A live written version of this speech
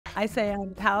I say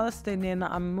I'm Palestinian,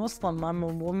 I'm Muslim, I'm a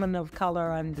woman of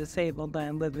color, I'm disabled, and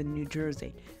I live in New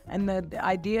Jersey. And the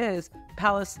idea is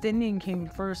Palestinian came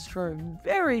first for a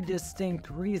very distinct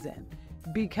reason,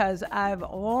 because out of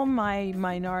all my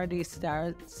minority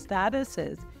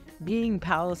statuses, being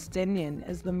Palestinian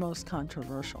is the most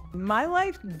controversial. My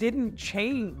life didn't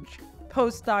change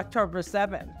post-October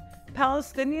 7th.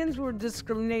 Palestinians were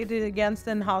discriminated against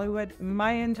in Hollywood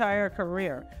my entire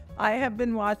career. I have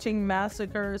been watching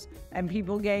massacres and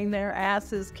people getting their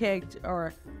asses kicked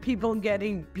or people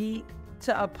getting beat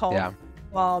to a pulp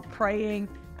while praying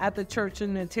at the Church of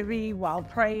Nativity, while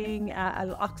praying at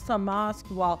Al-Aqsa Mosque,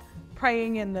 while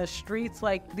praying in the streets.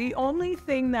 Like, the only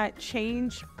thing that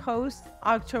changed post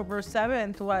October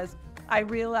 7th was I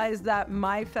realized that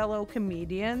my fellow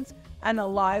comedians and a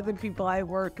lot of the people I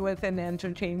worked with in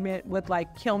entertainment would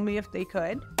like kill me if they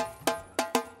could.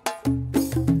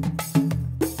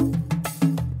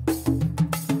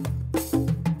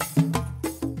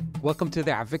 Welcome to the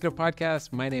Afikra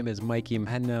podcast. My name is Mikey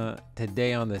Mhenna.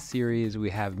 Today on the series, we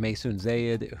have Maysoon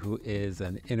Zayid, who is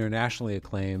an internationally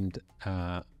acclaimed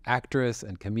actress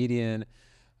and comedian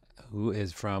who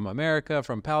is from America,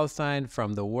 from Palestine,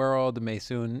 from the world.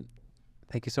 Maysoon,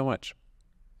 thank you so much.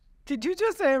 Did you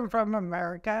just say I'm from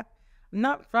America? I'm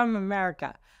not from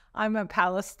America. I'm a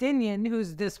Palestinian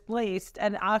who's displaced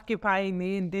and occupying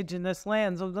the indigenous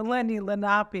lands of the Lenni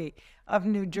Lenape of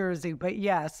New Jersey. But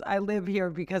yes, I live here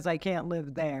because I can't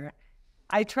live there.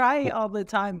 I try all the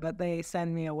time, but they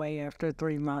send me away after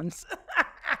 3 months.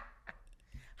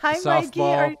 Hi, Softball. Mikey.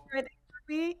 Are you ready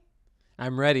for me?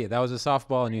 I'm ready. That was a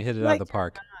softball and you hit it out of the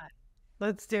park.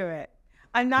 Let's do it.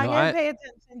 I'm not going to pay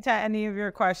attention to any of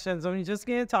your questions. I'm just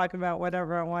going to talk about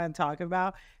whatever I want to talk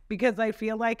about, because I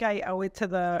feel like I owe it to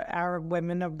the Arab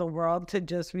women of the world to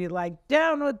just be like,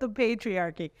 down with the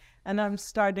patriarchy. And I'm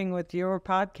starting with your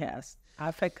podcast,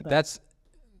 Afikra.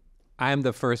 I am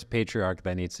the first patriarch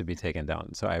that needs to be taken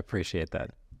down. So I appreciate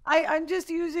that. I'm just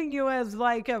using you as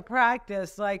like a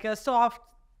practice, like a soft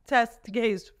test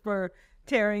case for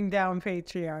tearing down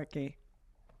patriarchy.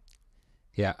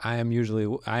 Yeah, I am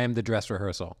the dress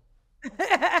rehearsal.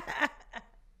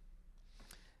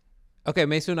 Okay,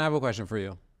 Maysoon, I have a question for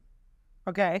you.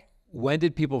 Okay. When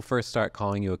did people first start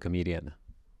calling you a comedian?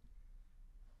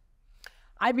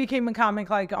 I became a comic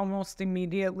like almost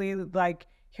immediately. Like,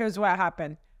 here's what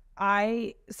happened.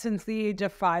 Since the age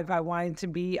of 5, I wanted to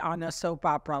be on a soap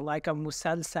opera, like a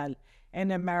musalsal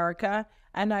in America.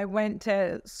 And I went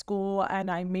to school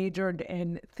and I majored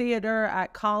in theater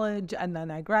at college, and then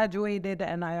I graduated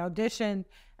and I auditioned,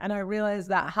 and I realized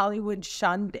that Hollywood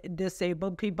shunned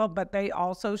disabled people, but they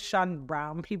also shunned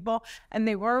brown people. And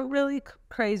they were really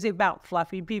crazy about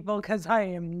fluffy people because I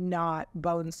am not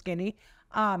bone skinny.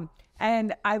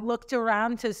 And I looked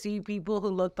around to see people who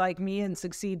looked like me and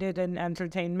succeeded in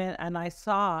entertainment, and I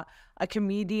saw a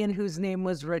comedian whose name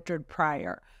was Richard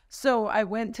Pryor. So I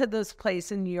went to this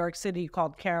place in New York City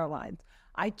called Caroline's.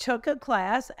 I took a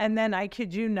class, and then, I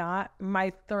kid you not,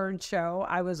 my third show,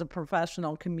 I was a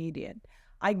professional comedian.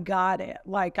 I got it.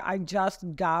 Like, I just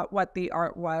got what the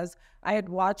art was. I had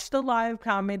watched a live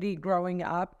comedy growing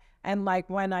up, and like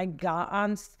when I got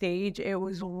on stage, it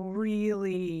was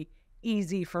really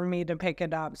easy for me to pick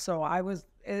it up. So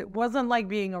it wasn't like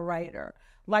being a writer.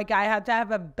 Like, I had to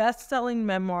have a best-selling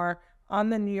memoir on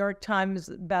the New York Times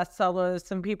bestseller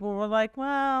list, and people were like,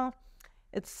 well,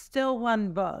 it's still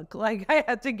one book. Like, I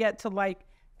had to get to like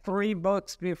 3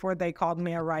 books before they called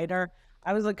me a writer.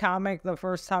 I was a comic the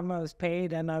first time I was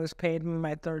paid, and I was paid in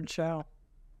my 3rd show.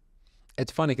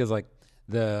 It's funny because like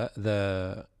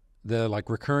the like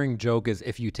recurring joke is,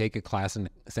 if you take a class in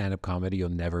stand-up comedy, you'll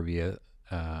never be a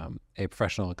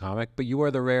professional comic, but you are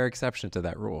the rare exception to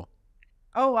that rule.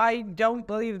 Oh, I don't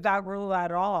believe that rule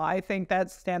at all. I think that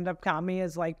stand-up comedy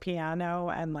is like piano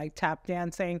and like tap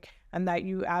dancing, and that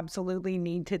you absolutely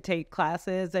need to take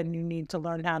classes, and you need to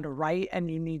learn how to write, and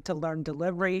you need to learn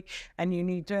delivery, and you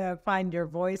need to find your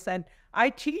voice. And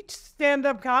I teach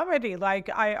stand-up comedy. Like,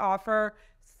 I offer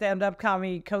stand-up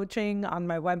comedy coaching on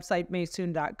my website,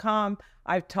 maysoon.com.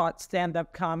 I've taught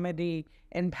stand-up comedy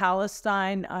in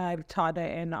Palestine. I've taught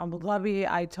it in Abu Dhabi.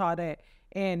 I taught it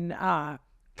in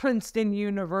Princeton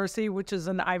University, which is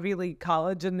an Ivy League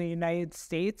college in the United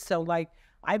States. So like,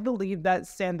 I believe that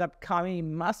stand-up comedy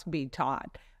must be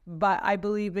taught, but I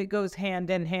believe it goes hand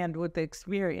in hand with the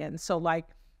experience. So like,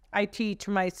 I teach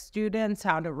my students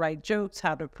how to write jokes,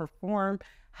 how to perform,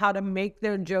 how to make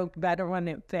their joke better when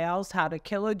it fails, how to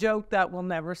kill a joke that will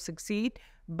never succeed.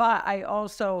 But I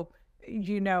also,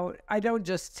 I don't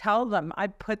just tell them, I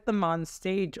put them on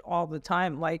stage all the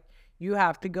time. Like, you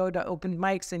have to go to open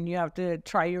mics and you have to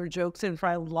try your jokes in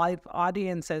front of live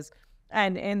audiences.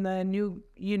 And in the new,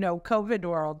 COVID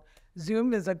world,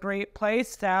 Zoom is a great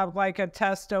place to have like a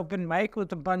test open mic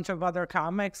with a bunch of other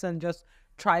comics and just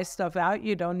try stuff out.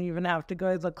 You don't even have to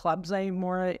go to the clubs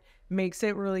anymore. It makes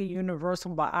it really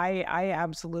universal. But I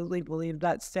absolutely believe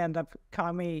that stand-up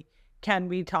comedy can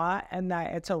be taught and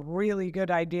that it's a really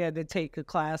good idea to take a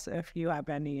class if you have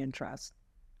any interest.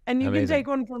 And you Amazing. can take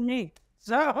one from me.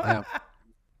 So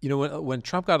Yeah. When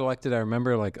Trump got elected, I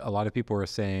remember like a lot of people were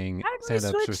saying,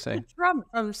 stand-ups were saying, Trump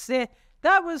from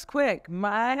that was quick.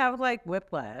 I have like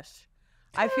whiplash.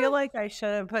 I feel like I should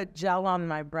have put gel on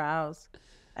my brows.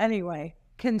 Anyway,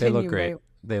 continue. They look great.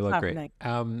 They look happening.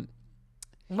 great.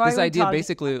 This idea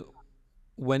basically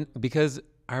because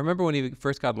I remember when he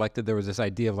first got elected, there was this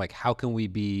idea of like, how can we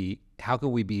be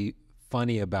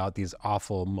funny about this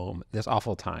awful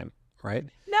time, right?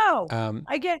 No,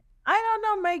 I don't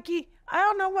know, Mikey. I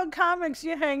don't know what comics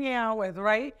you're hanging out with,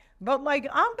 right? But like,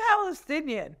 I'm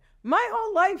Palestinian. My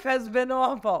whole life has been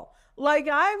awful. Like,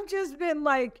 I've just been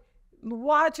like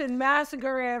watching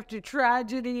massacre after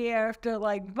tragedy after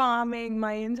like bombing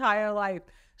my entire life.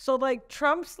 So like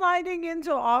Trump sliding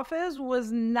into office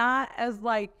was not as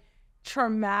like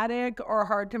traumatic or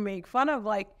hard to make fun of.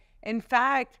 Like, in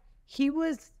fact, he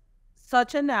was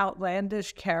such an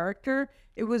outlandish character.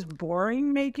 It was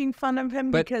boring making fun of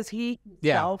him because he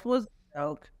himself was a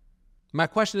joke. My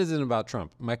question isn't about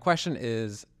Trump. My question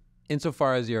is,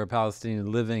 insofar as you're a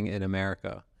Palestinian living in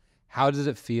America, how does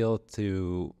it feel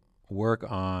to work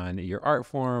on your art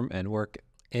form and work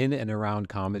in and around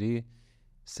comedy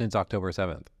since October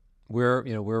 7th? We're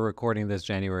recording this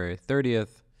January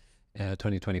 30th,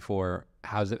 2024.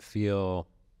 How does it feel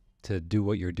to do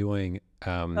what you're doing?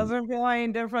 Doesn't feel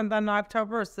any different than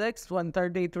October 6th when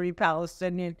 33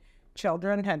 Palestinian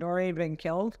children had already been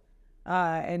killed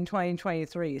in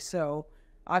 2023. So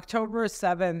October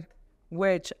 7th,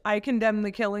 which I condemn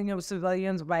the killing of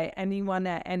civilians by anyone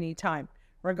at any time,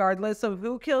 regardless of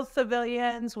who kills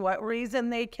civilians, what reason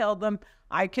they killed them.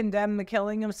 I condemn the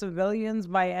killing of civilians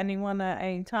by anyone at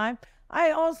any time.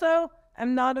 I also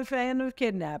am not a fan of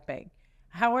kidnapping.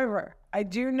 However, I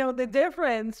do know the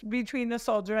difference between a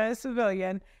soldier and a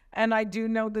civilian, and I do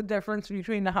know the difference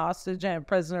between a hostage and a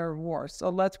prisoner of war. So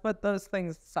let's put those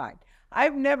things aside.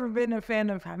 I've never been a fan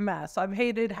of Hamas. I've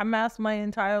hated Hamas my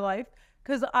entire life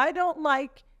because I don't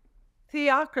like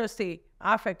theocracy,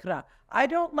 afikra. I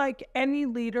don't like any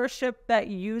leadership that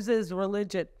uses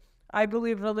religion. I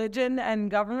believe religion and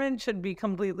government should be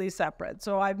completely separate.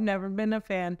 So I've never been a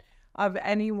fan of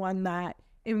anyone that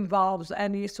involves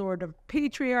any sort of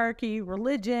patriarchy,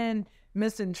 religion,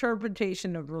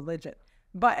 misinterpretation of religion.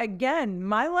 But again,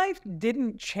 my life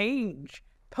didn't change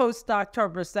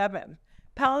post-October 7th.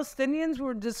 Palestinians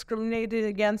were discriminated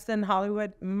against in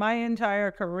Hollywood my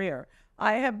entire career.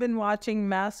 I have been watching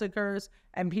massacres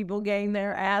and people getting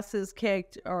their asses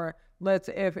kicked, or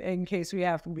in case we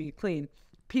have to be clean,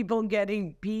 people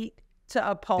getting beat to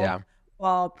a pulp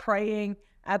while praying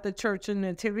at the Church of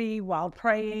Nativity, while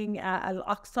praying at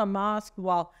Al-Aqsa Mosque,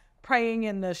 while praying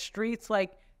in the streets.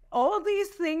 Like, all of these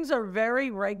things are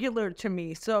very regular to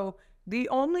me. So the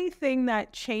only thing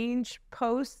that changed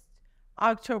post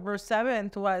October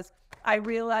 7th was I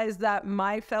realized that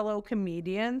my fellow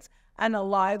comedians and a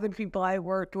lot of the people I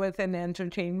worked with in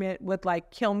entertainment would like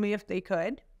kill me if they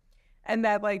could. And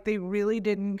that like they really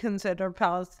didn't consider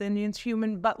Palestinians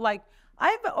human. But like,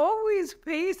 I've always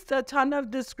faced a ton of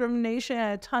discrimination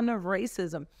and a ton of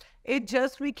racism. It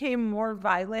just became more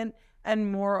violent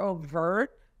and more overt.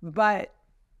 But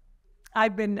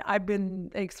I've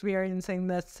been experiencing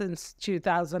this since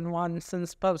 2001,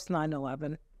 since post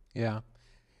 9/11. Yeah.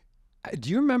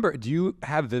 Do you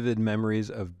have vivid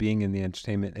memories of being in the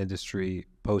entertainment industry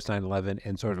post 9/11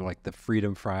 and sort of like the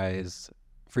Freedom Fries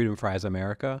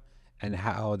America, and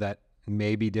how that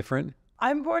may be different?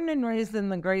 I'm born and raised in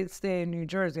the great state of New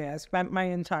Jersey. I spent my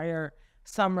entire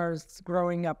summers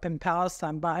growing up in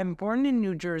Palestine, but I'm born in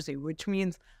New Jersey, which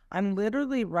means I'm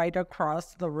literally right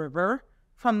across the river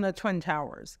from the Twin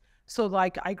Towers. So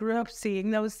like I grew up seeing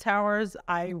those towers.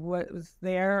 I was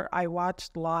there. I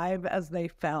watched live as they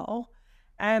fell.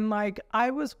 And like I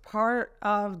was part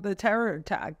of the terror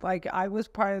attack. Like I was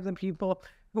part of the people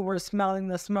who were smelling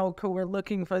the smoke, who were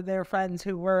looking for their friends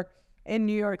who were in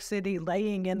New York City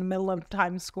laying in the middle of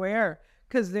Times Square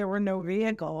because there were no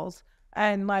vehicles,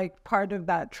 and like part of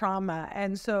that trauma.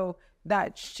 And so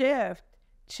that shift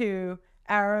to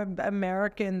Arab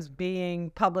Americans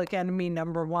being public enemy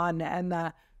number one, and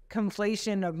the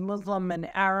conflation of Muslim and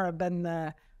Arab, and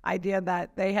the idea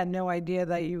that they had no idea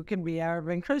that you can be Arab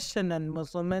and Christian and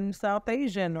Muslim and South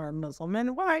Asian or Muslim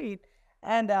and white.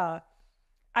 And I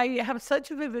have such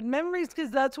vivid memories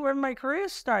because that's where my career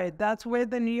started. That's where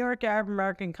the New York Arab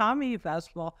American Comedy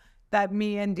Festival that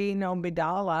me and Dean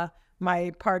Obidala,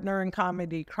 my partner in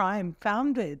comedy crime,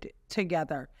 founded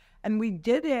together. And we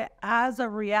did it as a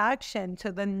reaction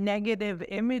to the negative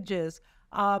images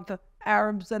of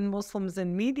Arabs and Muslims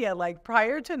in media. Like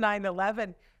prior to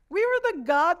 9/11, we were the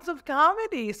gods of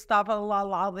comedy.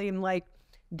 Astaghfirullah, like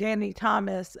Danny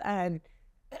Thomas and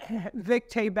Vic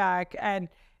Tayback and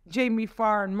Jamie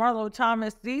Farr and Marlo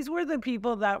Thomas. These were the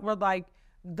people that were like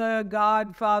the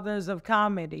godfathers of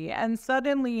comedy. And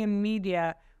suddenly in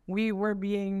media, we were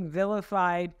being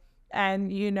vilified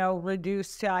and,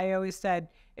 reduced to, I always said,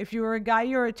 if you were a guy,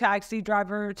 you were a taxi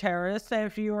driver or a terrorist. And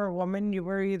if you were a woman, you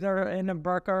were either in a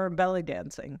burqa or belly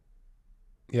dancing.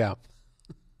 Yeah.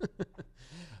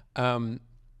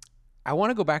 I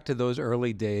want to go back to those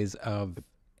early days of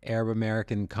Arab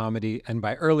American comedy. And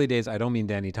by early days, I don't mean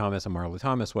Danny Thomas and Marlo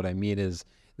Thomas. What I mean is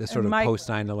the sort of post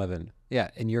 9/11. Yeah,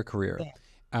 in your career.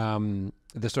 Yeah.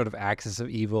 The sort of Axis of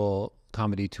Evil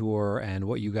comedy tour and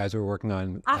what you guys were working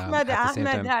on. Ahmed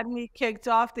had me kicked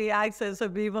off the Axis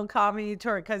of Evil comedy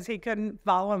tour because he couldn't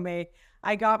follow me.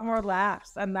 I got more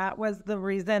laughs, and that was the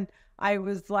reason I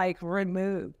was like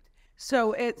removed.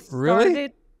 So it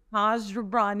started Haj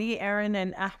Rabrani, Aaron,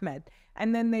 and Ahmed.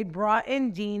 And then they brought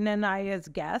in Dean and I as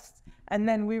guests. And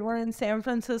then we were in San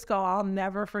Francisco. I'll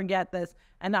never forget this.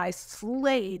 And I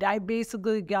slayed. I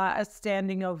basically got a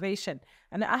standing ovation.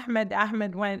 And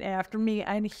Ahmed went after me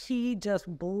and he just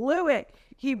blew it.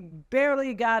 He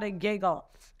barely got a giggle.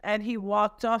 And he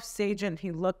walked off stage and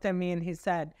he looked at me and he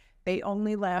said, "They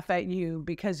only laugh at you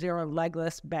because you're a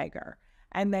legless beggar."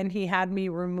 And then he had me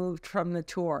removed from the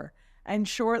tour. And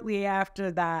shortly after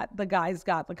that, the guys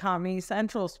got the Comedy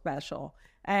Central special.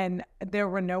 And there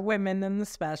were no women in the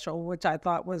special, which I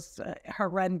thought was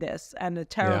horrendous and a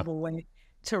terrible way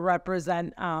to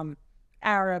represent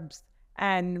Arabs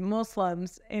and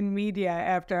Muslims in media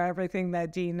after everything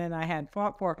that Dean and I had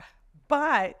fought for.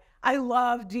 But I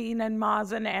love Dean and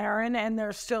Maz and Aaron, and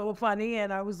they're so funny.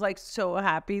 And I was like so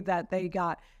happy that they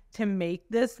got to make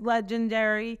this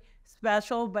legendary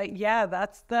special. But yeah,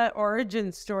 that's the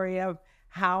origin story of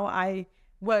how I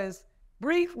was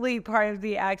briefly part of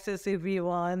the Axis of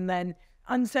Evil and then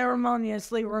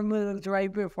unceremoniously removed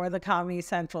right before the Comedy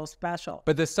Central special.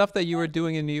 But the stuff that you were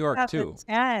doing in New York too.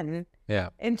 Yeah.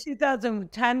 In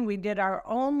 2010, we did our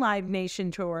own Live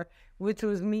Nation tour, which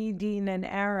was me, Dean, and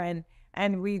Aaron.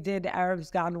 And we did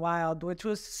Arabs Gone Wild, which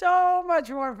was so much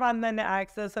more fun than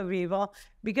Axis of Evil,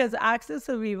 because Axis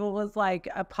of Evil was like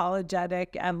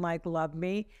apologetic and like love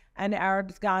me. And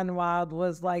Arabs Gone Wild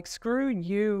was like, screw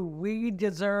you. We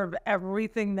deserve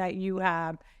everything that you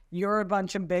have. You're a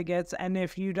bunch of bigots. And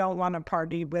if you don't want to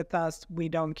party with us, we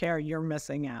don't care. You're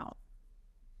missing out.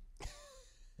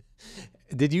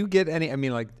 Did you get any,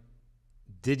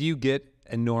 did you get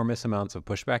enormous amounts of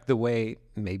pushback the way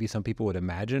maybe some people would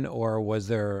imagine, or was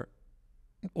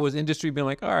industry being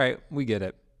like, all right, we get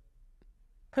it?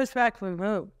 Pushback from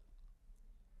who?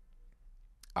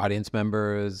 Audience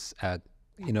members at,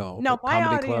 no,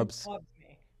 comedy clubs.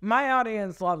 My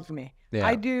audience loves me. Yeah.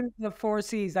 I do the 4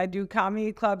 C's. I do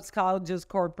comedy clubs, colleges,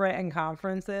 corporate, and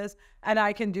conferences, and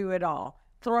I can do it all.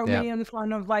 Throw me in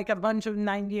front of like a bunch of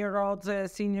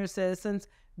 90-year-olds, senior citizens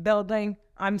building,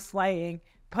 I'm slaying.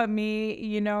 Put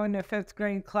me, in a 5th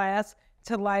grade class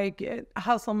to like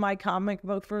hustle my comic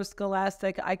book for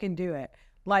Scholastic, I can do it.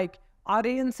 Like,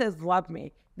 audiences love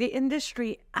me. The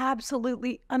industry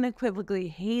absolutely unequivocally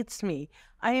hates me.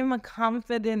 I am a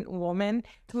confident woman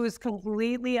who is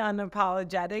completely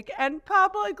unapologetic and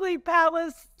publicly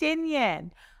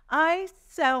Palestinian. I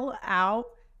sell out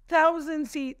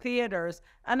 1,000-seat theaters,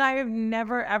 and I have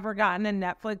never, ever gotten a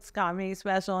Netflix comedy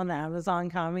special, an Amazon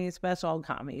comedy special,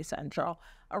 Comedy Central,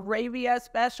 Arabia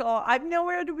special. I'm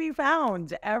nowhere to be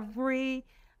found. Every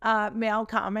male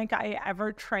comic I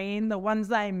ever trained, the ones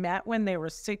that I met when they were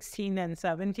 16 and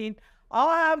 17, all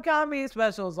have comedy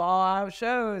specials, all have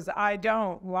shows. I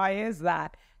don't. Why is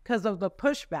that? Because of the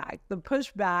pushback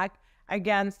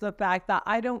against the fact that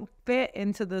I don't fit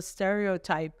into the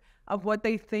stereotype of what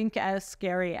they think a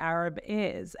scary Arab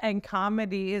is. And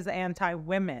comedy is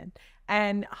anti-women.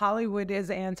 And Hollywood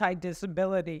is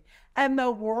anti-disability. And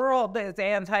the world is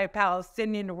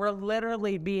anti-Palestinian. We're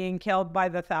literally being killed by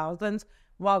the thousands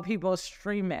while people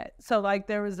stream it. So like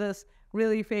there was this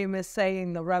really famous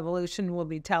saying, the revolution will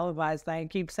be televised. And I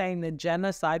keep saying the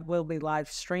genocide will be live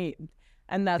streamed.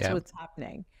 And that's what's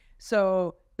happening.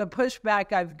 So the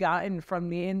pushback I've gotten from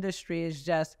the industry is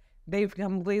just, They've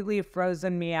completely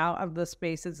frozen me out of the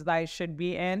spaces that I should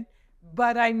be in,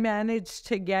 but I managed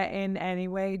to get in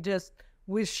anyway, just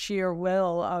with sheer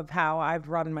will of how I've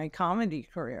run my comedy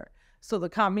career. So the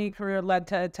comedy career led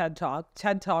to a TED Talk.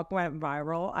 TED Talk went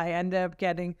viral. I ended up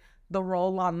getting the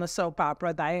role on the soap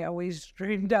opera that I always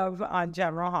dreamed of on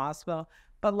General Hospital.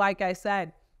 But like I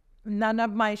said, none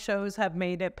of my shows have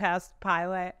made it past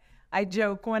pilot. I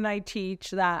joke when I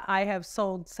teach that I have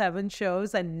sold 7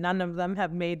 shows and none of them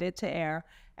have made it to air.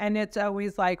 And it's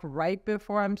always like right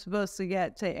before I'm supposed to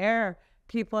get to air,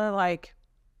 people are like,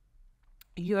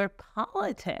 your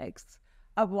politics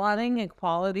of wanting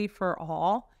equality for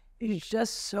all is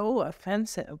just so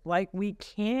offensive. Like, we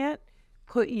can't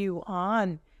put you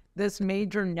on this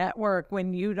major network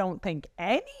when you don't think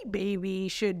any baby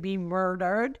should be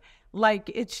murdered. Like,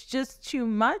 it's just too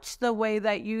much the way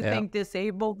that you think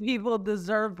disabled people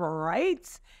deserve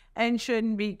rights and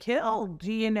shouldn't be killed,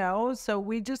 so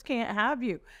we just can't have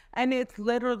you. And it's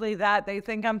literally that. They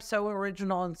think I'm so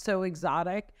original and so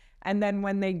exotic. And then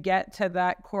when they get to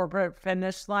that corporate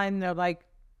finish line, they're like,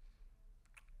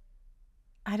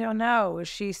 I don't know.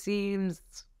 She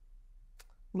seems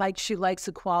like she likes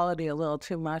equality a little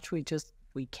too much. We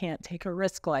can't take a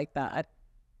risk like that.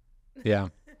 Yeah.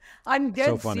 I'm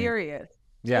dead serious.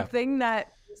 Yeah. The thing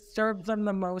that disturbs them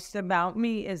the most about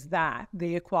me is that,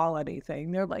 the equality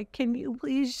thing. They're like, can you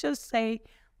please just say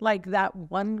like that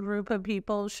one group of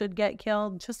people should get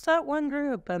killed? Just that one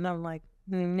group. And I'm like,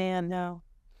 man, no.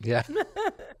 Yeah.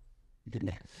 Do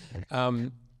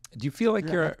you feel like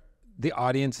the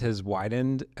audience has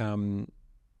widened? I'm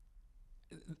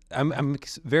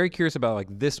very curious about like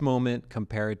this moment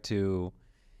compared to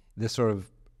the sort of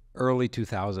early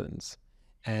 2000s,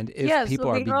 and if people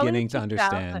are beginning to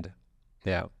understand.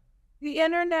 Yeah. The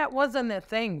internet wasn't a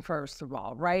thing, first of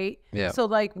all, right? Yeah. So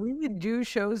like we would do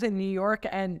shows in New York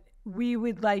and we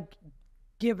would like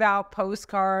give out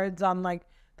postcards on like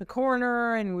the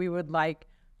corner, and we would like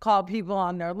call people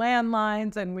on their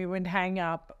landlines, and we would hang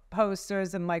up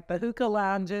posters in like the hookah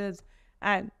lounges,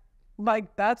 and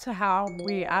like that's how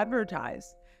we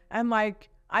advertise. And like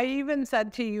I even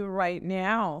said to you right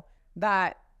now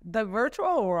that the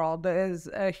virtual world is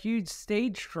a huge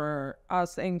stage for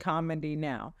us in comedy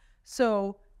now.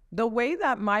 So the way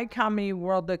that my comedy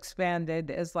world expanded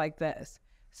is like this.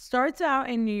 Starts out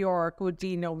in New York with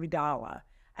Dino Vidala,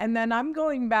 and then I'm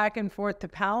going back and forth to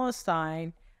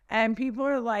Palestine, and people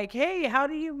are like, hey, how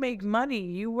do you make money?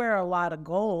 You wear a lot of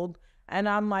gold. And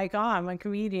I'm like, oh, I'm a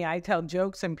comedian. I tell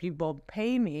jokes and people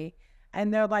pay me.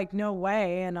 And they're like, no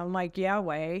way. And I'm like, yeah,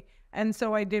 way. And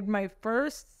so I did my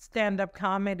first stand-up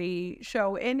comedy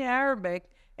show in Arabic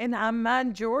in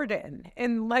Amman, Jordan.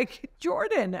 In like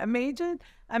Jordan,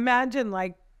 imagine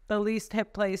like the least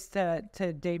hip place to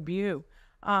debut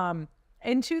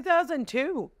in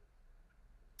 2002.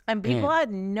 And people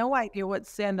had no idea what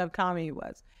stand-up comedy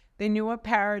was. They knew what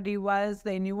parody was.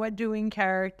 They knew what doing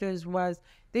characters was.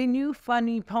 They knew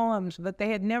funny poems, but they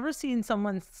had never seen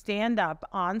someone stand up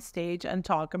on stage and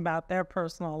talk about their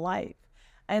personal life.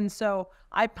 And so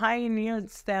I pioneered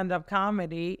stand-up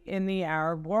comedy in the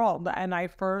Arab world. And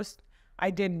I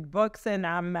did books in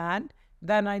Amman.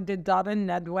 Then I did Dot and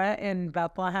Nedwa in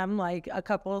Bethlehem, like a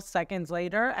couple of seconds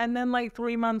later. And then like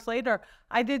 3 months later,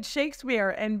 I did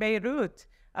Shakespeare in Beirut,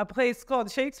 a place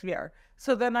called Shakespeare.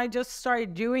 So then I just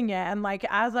started doing it. And like,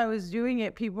 as I was doing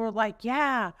it, people were like,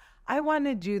 yeah, I want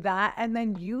to do that. And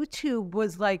then YouTube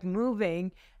was like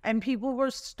moving, and people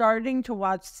were starting to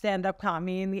watch stand-up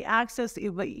comedy, and the access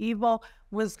evil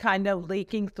was kind of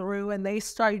leaking through, and they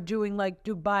started doing like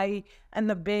Dubai and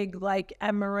the big like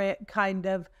Emirate kind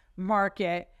of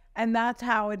market. And that's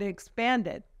how it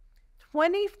expanded.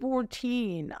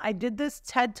 2014, I did this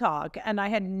TED Talk, and I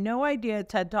had no idea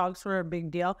TED Talks were a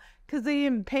big deal because they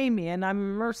didn't pay me, and I'm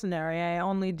a mercenary. I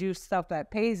only do stuff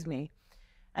that pays me.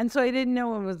 And so I didn't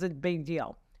know it was a big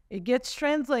deal. It gets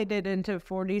translated into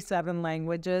 47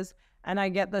 languages, and I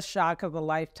get the shock of a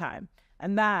lifetime.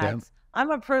 And that's,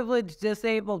 I'm a privileged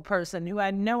disabled person who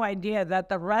had no idea that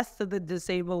the rest of the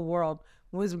disabled world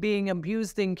was being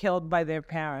abused and killed by their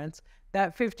parents,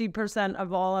 that 50%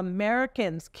 of all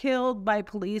Americans killed by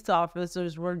police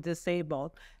officers were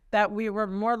disabled, that we were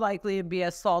more likely to be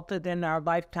assaulted in our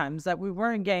lifetimes, that we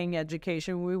weren't getting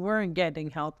education, we weren't getting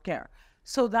health care.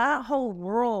 So that whole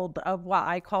world of what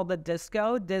I call the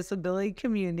disco, disability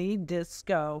community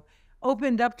disco,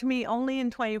 opened up to me only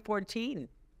in 2014.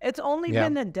 It's only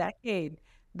been a decade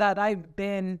that I've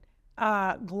been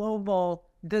a global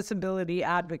disability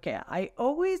advocate. I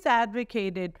always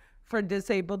advocated for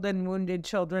disabled and wounded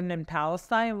children in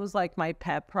Palestine. It was like my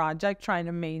pet project, trying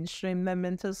to mainstream them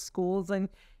into schools and,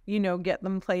 get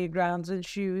them playgrounds and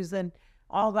shoes and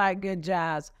all that good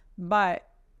jazz. But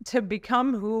to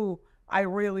become who I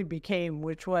really became,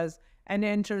 which was an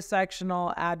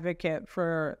intersectional advocate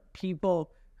for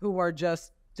people who are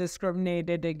just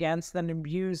discriminated against and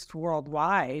abused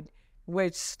worldwide,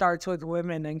 which starts with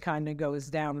women and kind of goes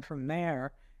down from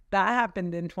there. That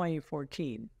happened in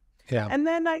 2014. Yeah. And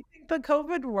then I think the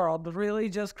COVID world really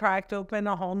just cracked open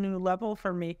a whole new level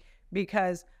for me,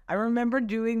 because I remember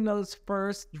doing those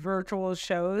first virtual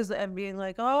shows and being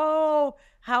like, oh,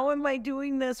 how am I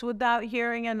doing this without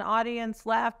hearing an audience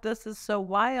laugh? This is so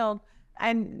wild.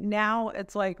 And now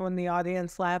it's like when the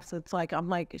audience laughs, it's like, I'm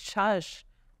like, shush,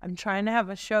 I'm trying to have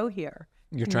a show here.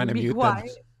 You're Can trying you to be mute them.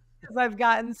 quiet? Because I've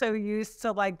gotten so used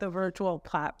to like the virtual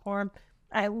platform.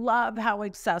 I love how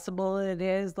accessible it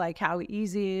is, like how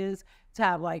easy it is to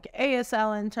have like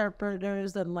ASL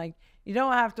interpreters, and like you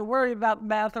don't have to worry about the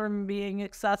bathroom being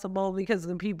accessible because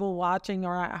the people watching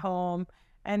are at home.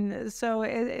 And so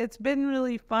it's been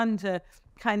really fun to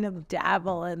kind of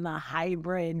dabble in the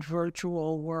hybrid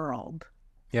virtual world.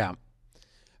 Yeah.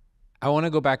 I want to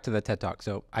go back to the TED Talk.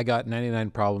 So I got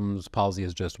 99 Problems, Palsy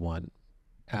is just one.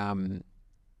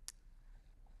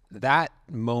 That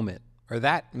moment, or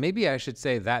that, maybe I should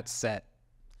say that set,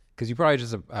 because you probably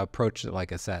just approached it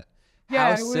like a set.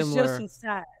 Yeah, it was just a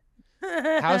set.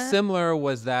 How similar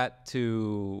was that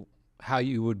to how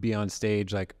you would be on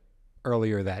stage like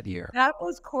earlier that year? That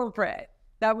was corporate.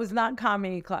 That was not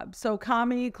comedy club. So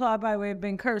comedy club, I would have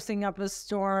been cursing up a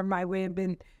storm. I would have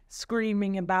been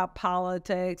screaming about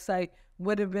politics. I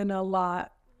would have been a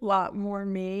lot more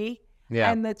me.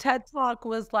 Yeah. And the TED Talk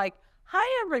was like,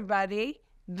 hi, everybody.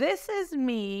 This is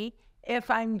me if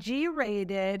I'm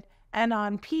G-rated and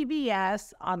on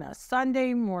PBS on a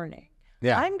Sunday morning.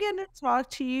 Yeah. I'm going to talk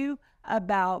to you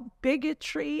about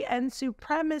bigotry and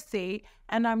supremacy,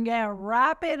 and I'm going to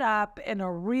wrap it up in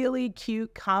a really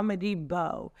cute comedy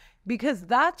bow, because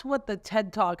that's what the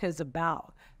TED Talk is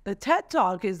about. The TED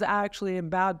Talk is actually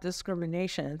about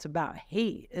discrimination. It's about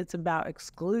hate. It's about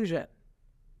exclusion.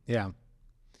 Yeah.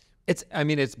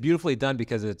 It's beautifully done,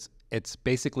 because it's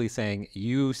basically saying,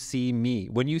 you see me.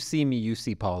 When you see me, you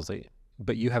see palsy,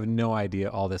 but you have no idea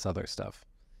all this other stuff.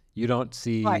 You don't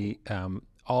see Right.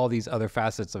 all these other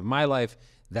facets of my life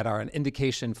that are an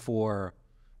indication for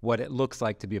what it looks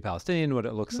like to be a Palestinian, what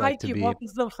it looks like to be What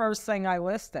was the first thing I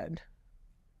listed?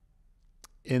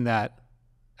 in that.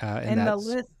 In the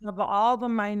list of all the I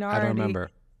don't minority remember.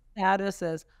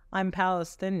 statuses, I'm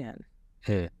Palestinian.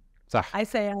 صح. I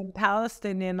say I'm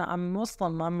Palestinian, I'm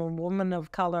Muslim, I'm a woman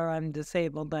of color, I'm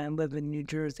disabled, and I live in New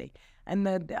Jersey. And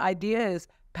the idea is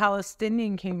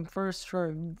Palestinian came first for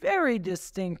a very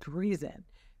distinct reason,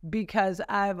 because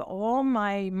out of all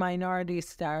my minority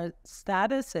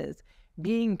statuses,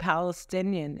 being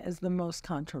Palestinian is the most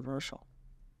controversial.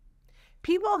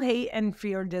 People hate and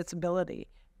fear disability,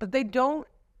 but they don't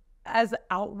as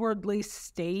outwardly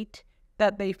state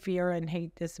that they fear and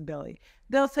hate disability.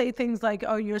 They'll say things like,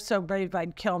 oh, you're so brave,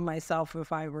 I'd kill myself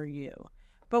if I were you.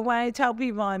 But when I tell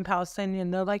people I'm Palestinian,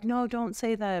 they're like, no, don't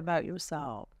say that about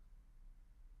yourself.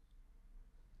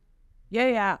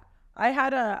 Yeah. I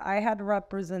had a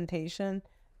representation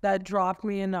that dropped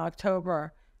me in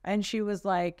October, and she was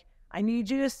like, I need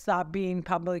you to stop being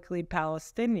publicly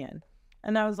Palestinian.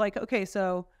 And I was like, okay,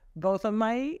 so both of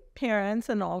my parents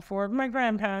and all four of my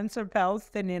grandparents are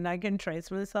Palestinian. I can trace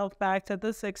myself back to the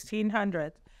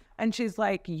 1600s. And she's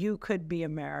like, you could be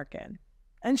American.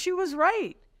 And she was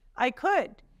right. I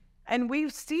could. And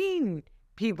we've seen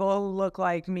people who look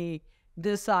like me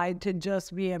decide to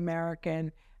just be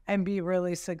American and be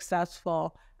really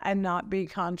successful and not be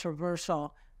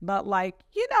controversial. But like,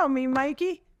 you know me,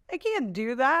 Mikey, I can't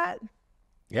do that.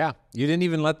 Yeah. You didn't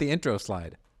even let the intro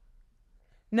slide.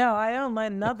 No, I don't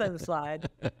let nothing slide.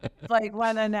 It's like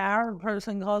when an Arab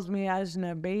person calls me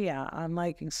Ajnabiya, I'm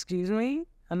like, excuse me?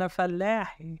 Ana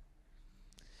fallahi.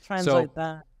 Translate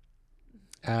that.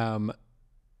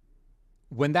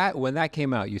 When that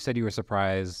came out, you said you were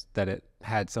surprised that it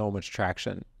had so much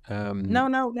traction.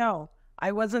 No.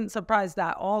 I wasn't surprised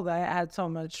at all that it had so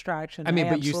much traction. I mean,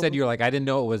 but you said you're like, I didn't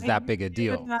know it was that big a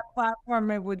deal. That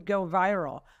platform, it would go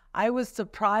viral. I was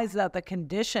surprised at the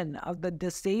condition of the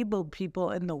disabled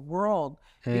people in the world,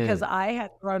 because I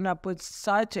had grown up with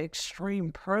such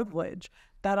extreme privilege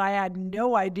that I had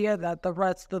no idea that the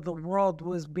rest of the world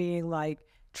was being like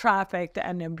trafficked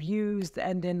and abused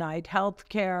and denied health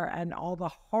care and all the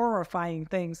horrifying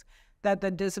things that the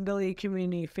disability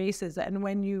community faces. And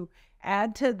when you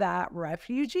add to that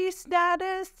refugee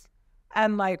status,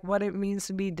 and like what it means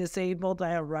to be disabled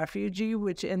and a refugee,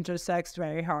 which intersects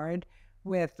very hard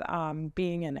with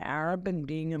being an Arab and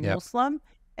being a Muslim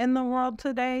in the world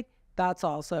today. That's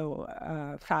also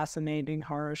a fascinating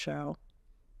horror show.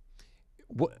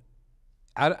 What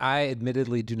I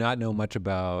admittedly do not know much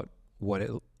about what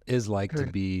it is like to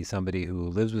be somebody who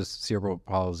lives with cerebral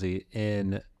palsy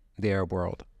in the Arab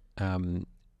world. Do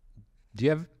you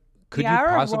have? Could The you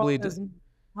Arab possibly? world is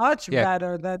much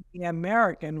better than the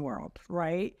American world,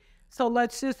 right? So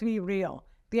let's just be real.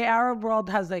 The Arab world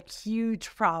has a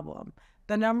huge problem.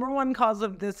 The number one cause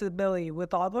of disability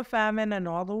with all the famine and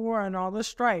all the war and all the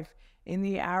strife in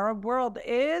the Arab world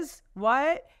is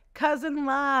what? Cousin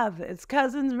love. It's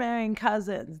cousins marrying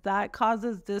cousins. That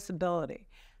causes disability.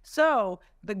 So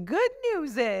the good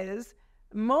news is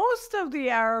most of the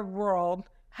Arab world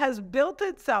has built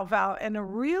itself out in a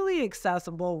really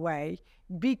accessible way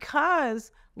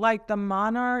because like the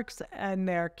monarchs and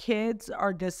their kids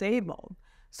are disabled.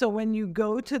 So when you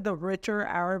go to the richer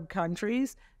Arab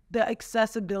countries, the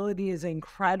accessibility is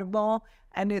incredible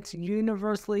and it's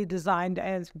universally designed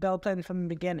and it's built in from the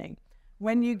beginning.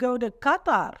 When you go to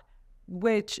Qatar,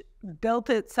 which built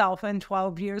itself in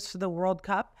 12 years for the World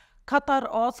Cup, Qatar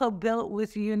also built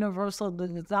with universal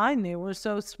design. They were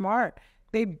so smart.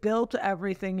 They built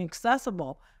everything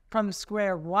accessible from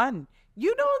square one.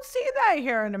 You don't see that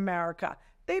here in America.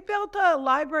 They built a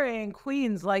library in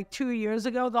Queens like 2 years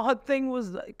ago. The whole thing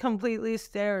was completely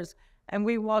stairs. And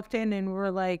we walked in and we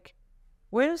were like,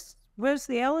 where's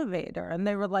the elevator? And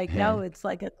they were like, no, it's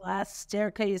like a glass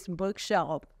staircase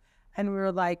bookshelf. And we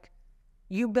were like,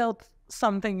 you built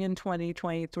something in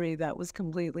 2023 that was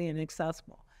completely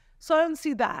inaccessible. So I don't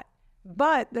see that.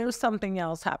 But there's something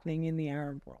else happening in the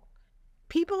Arab world.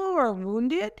 People who are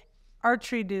wounded are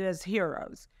treated as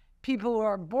heroes. People who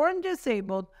are born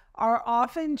disabled are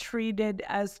often treated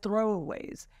as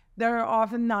throwaways. They're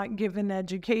often not given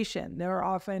education. They're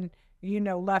often,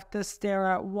 left to stare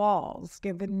at walls,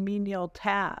 given menial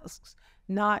tasks,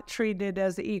 not treated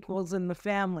as equals in the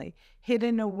family,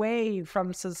 hidden away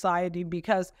from society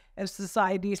because if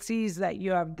society sees that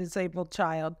you have a disabled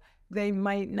child, they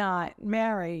might not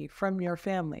marry from your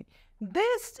family.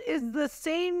 This is the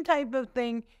same type of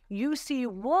thing you see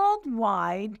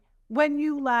worldwide when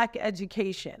you lack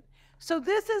education. So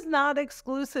this is not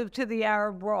exclusive to the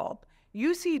Arab world.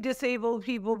 You see disabled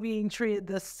people being treated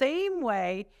the same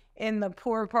way in the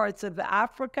poor parts of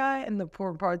Africa, in the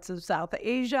poor parts of South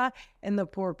Asia, in the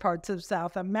poor parts of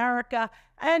South America,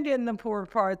 and in the poor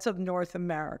parts of North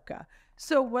America.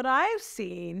 So what I've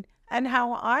seen and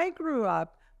how I grew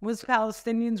up was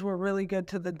Palestinians were really good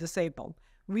to the disabled.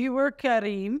 We were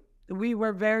kareem. We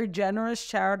were very generous,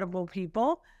 charitable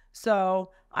people. So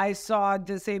I saw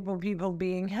disabled people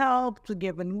being helped,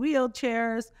 given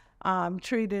wheelchairs,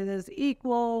 treated as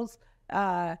equals.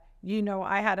 I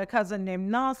had a cousin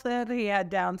named Nasser. He had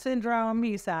Down syndrome.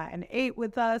 He sat and ate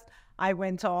with us. I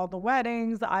went to all the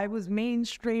weddings. I was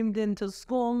mainstreamed into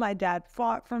school. My dad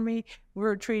fought for me. We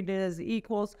were treated as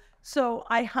equals. So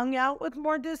I hung out with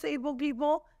more disabled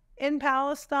people in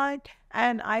Palestine,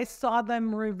 and I saw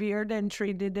them revered and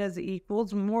treated as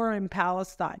equals more in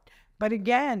Palestine. But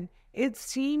again, it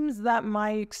seems that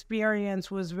my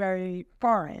experience was very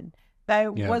foreign.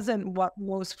 That wasn't what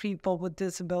most people with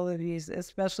disabilities,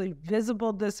 especially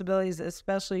visible disabilities,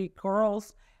 especially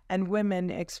girls and women,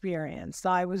 experienced.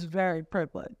 I was very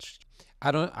privileged.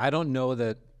 I don't know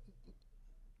that.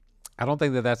 I don't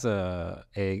think that that's a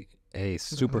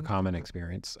super common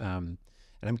experience. And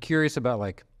I'm curious about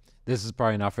like, this is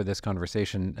probably not for this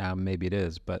conversation. Maybe it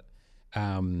is, but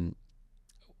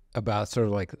about sort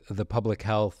of like the public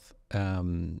health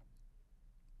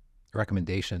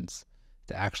recommendations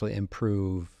to actually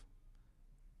improve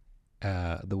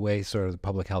the way sort of the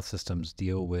public health systems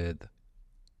deal with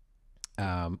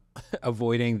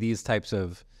avoiding these types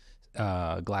of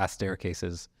glass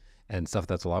staircases and stuff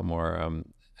that's a lot more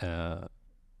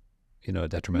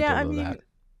detrimental to that.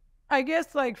 I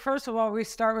guess, like, first of all, we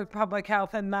start with public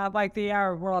health and not like the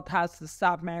Arab world has to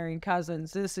stop marrying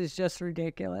cousins. This is just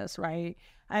ridiculous, right?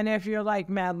 And if you're like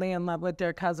madly in love with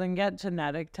their cousin, get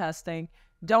genetic testing.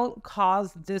 Don't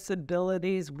cause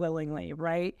disabilities willingly,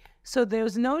 right? So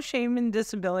there's no shame in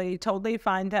disability. Totally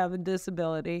fine to have a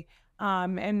disability.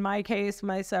 In my case,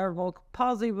 my cerebral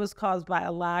palsy was caused by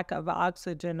a lack of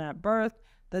oxygen at birth.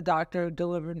 The doctor who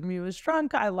delivered me was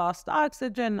drunk. I lost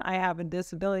oxygen. I have a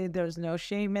disability. There's no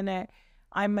shame in it.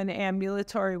 I'm an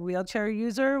ambulatory wheelchair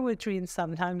user, which means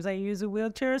sometimes I use a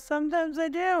wheelchair, sometimes I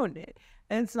don't.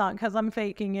 And it's not because I'm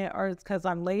faking it or it's because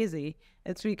I'm lazy.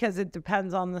 It's because it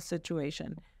depends on the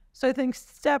situation. So I think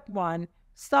step one,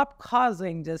 stop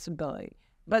causing disability.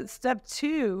 But step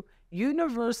two,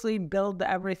 universally build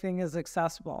everything as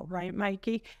accessible, right,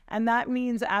 Mikey? And that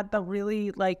means at the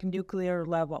really like nuclear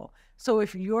level. So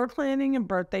if you're planning a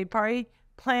birthday party,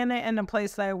 plan it in a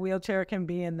place that a wheelchair can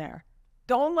be in there.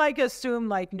 Don't like assume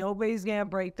like nobody's gonna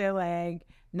break their leg.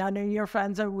 None of your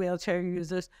friends are wheelchair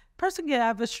users. Person can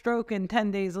have a stroke and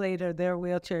 10 days later they're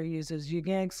wheelchair users. You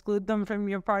can exclude them from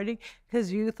your party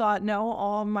because you thought, no,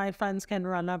 all my friends can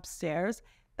run upstairs.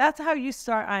 That's how you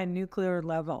start on a nuclear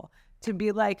level. To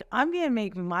be like, I'm going to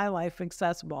make my life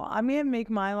accessible. I'm going to make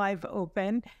my life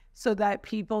open so that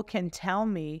people can tell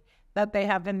me that they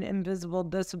have an invisible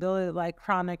disability like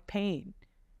chronic pain.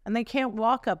 And they can't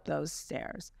walk up those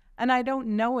stairs. And I don't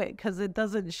know it because it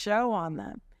doesn't show on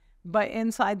them. But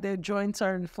inside their joints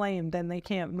are inflamed and they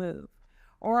can't move.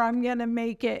 Or I'm going to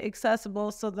make it accessible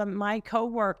so that my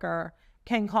coworker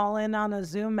can call in on a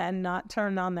Zoom and not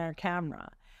turn on their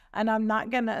camera. And I'm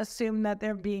not going to assume that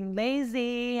they're being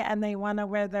lazy and they want to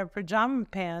wear their pajama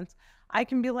pants. I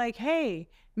can be like, hey,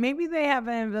 maybe they have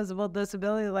an invisible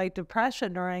disability like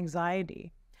depression or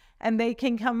anxiety. And they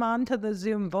can come on to the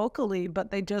Zoom vocally,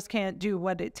 but they just can't do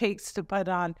what it takes to put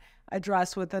on a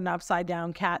dress with an upside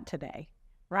down cat today,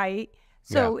 right?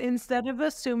 So instead of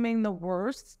assuming the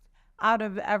worst out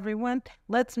of everyone,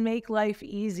 let's make life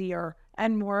easier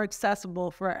and more accessible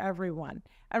for everyone.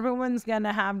 Everyone's going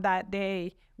to have that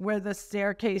day where the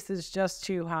staircase is just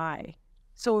too high.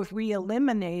 So if we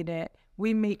eliminate it,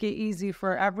 we make it easy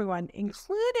for everyone,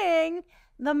 including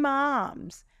the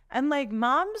moms. And like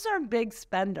moms are big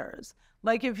spenders.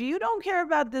 Like if you don't care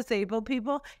about disabled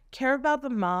people, care about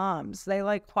the moms. They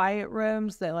like quiet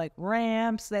rooms, they like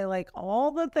ramps, they like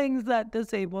all the things that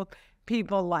disabled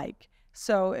people like.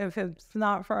 So if it's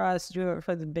not for us, do it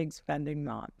for the big spending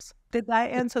moms. Did that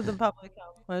answer the public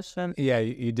health question? Yeah,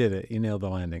 you did it. You nailed the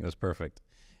landing. It was perfect.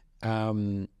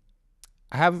 I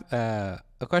have a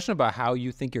question about how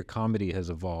you think your comedy has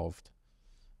evolved.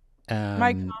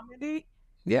 My comedy?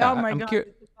 Yeah, Oh my God, it's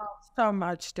evolved so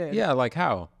much, dude. Yeah, like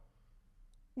how?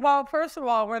 Well, first of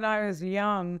all, when I was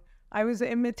young, I was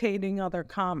imitating other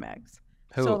comics.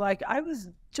 Who? So like I was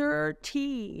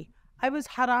dirty. I was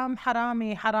haram,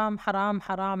 harami, haram, haram,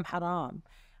 haram, haram.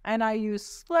 And I used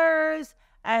slurs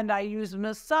and I used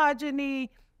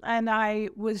misogyny and I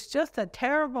was just a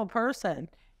terrible person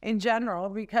in general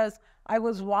because I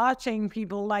was watching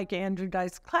people like Andrew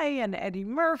Dice Clay and Eddie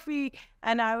Murphy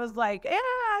and I was like, yeah,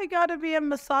 I gotta be a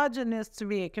misogynist to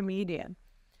be a comedian.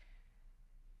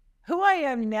 Who I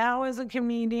am now as a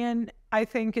comedian, I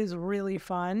think is really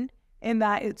fun in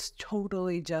that it's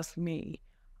totally just me.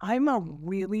 I'm a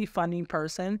really funny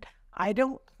person. I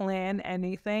don't plan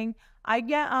anything. I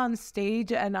get on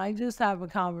stage and I just have a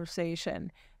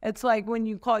conversation. It's like when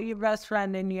you call your best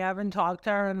friend and you haven't talked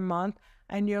to her in a month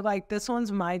and you're like, this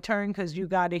one's my turn because you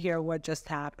got to hear what just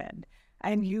happened.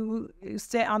 And you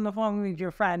sit on the phone with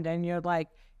your friend and you're like,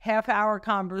 half-hour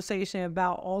conversation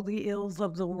about all the ills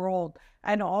of the world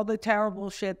and all the terrible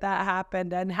shit that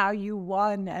happened and how you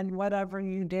won and whatever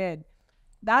you did.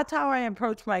 That's how I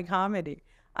approach my comedy.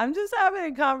 I'm just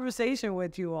having a conversation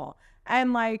with you all.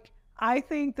 And like, I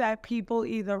think that people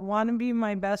either want to be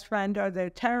my best friend or they're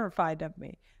terrified of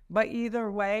me. But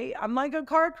either way, I'm like a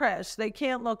car crash. They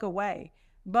can't look away.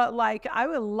 But like, I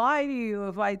would lie to you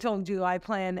if I told you I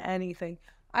plan anything.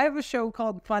 I have a show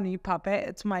called Funny Puppet.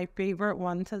 It's my favorite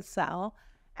one to sell.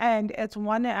 And it's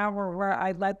 1 hour where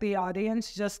I let the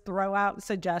audience just throw out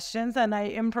suggestions and I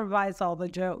improvise all the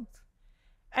jokes.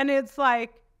 And it's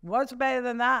like, what's better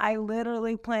than that? I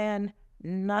literally plan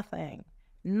nothing.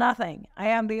 Nothing. I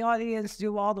have the audience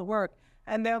do all the work.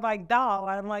 And they're like, doll.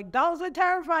 I'm like, dolls are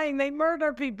terrifying. They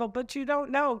murder people, but you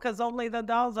don't know because only the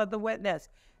dolls are the witness.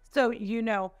 So, you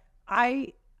know,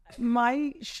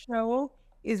 my show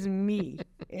is me.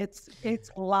 It's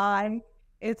live.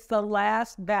 It's the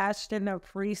last bastion of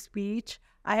free speech.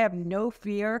 I have no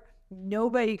fear.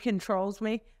 Nobody controls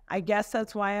me. I guess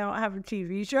that's why I don't have a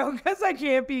TV show because I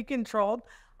can't be controlled.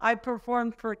 I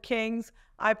performed for kings.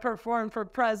 I performed for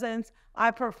presidents.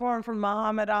 I performed for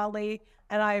Muhammad Ali.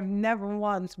 And I've never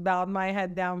once bowed my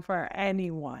head down for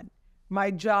anyone. My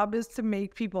job is to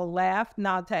make people laugh,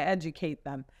 not to educate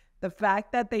them. The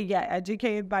fact that they get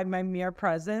educated by my mere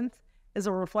presence is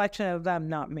a reflection of them,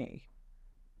 not me.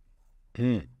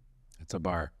 It's a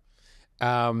bar.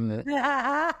 That's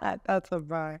a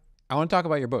bar. I want to talk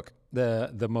about your book,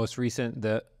 the most recent.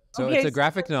 Okay, it's a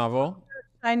graphic novel.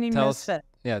 Tiny Misfits.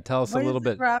 Tell us a little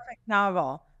bit. Graphic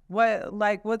novel.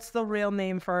 What's the real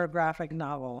name for a graphic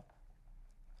novel?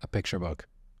 A picture book.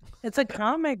 It's a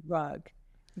comic book.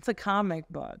 It's a comic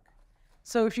book.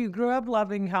 So if you grew up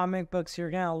loving comic books,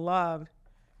 you're gonna love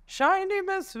Shiny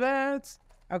Misfits.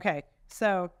 Okay,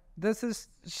 so this is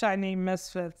Shiny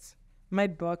Misfits, my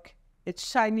book.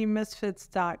 It's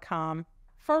shinymisfits.com.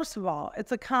 First of all,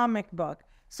 it's a comic book.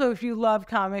 So if you love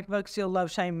comic books, you'll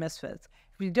love Shiny Misfits.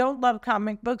 If you don't love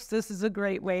comic books, this is a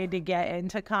great way to get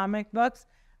into comic books.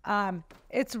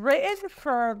 It's written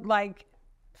for like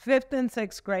 5th and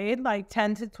 6th grade, like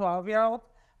 10 to 12-year-olds,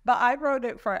 but I wrote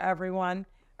it for everyone.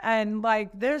 And like,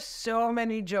 there's so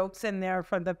many jokes in there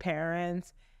for the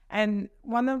parents. And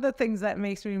one of the things that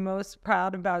makes me most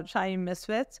proud about Shiny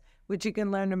Misfits, which you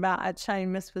can learn about at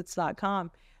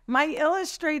shinymisfits.com, my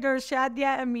illustrator,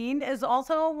 Shadia Amin, is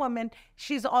also a woman.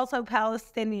 She's also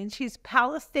Palestinian. She's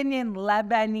Palestinian,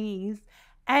 Lebanese,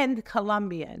 and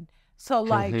Colombian. So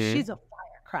like, she's a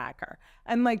firecracker.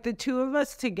 And like, the two of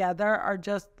us together are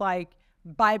just like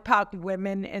BIPOC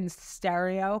women in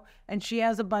stereo. And she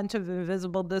has a bunch of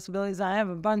invisible disabilities. I have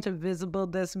a bunch of visible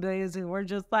disabilities, and we're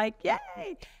just like,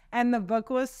 yay. And the book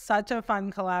was such a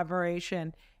fun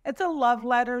collaboration. It's a love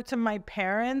letter to my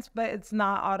parents, but it's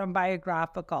not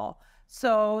autobiographical.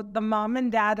 So the mom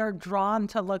and dad are drawn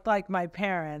to look like my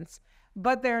parents,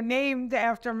 but they're named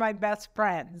after my best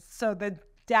friends. So the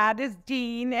dad is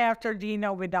Dean, after Dean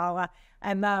Obidala,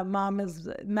 and the mom is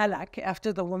Melek,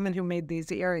 after the woman who made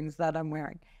these earrings that I'm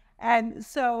wearing. And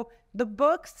so the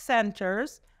book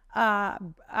centers a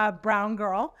brown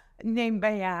girl named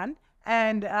Bayan,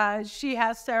 and she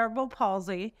has cerebral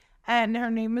palsy, and her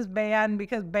name is Bayan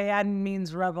because Bayan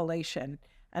means revelation.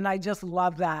 And I just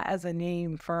love that as a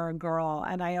name for a girl.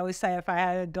 And I always say if I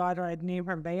had a daughter, I'd name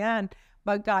her Bayan,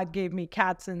 but God gave me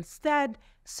cats instead.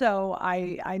 So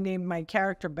I named my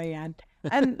character Bayan.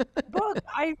 And the book,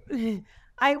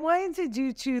 I wanted to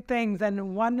do two things,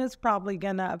 and one is probably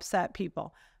going to upset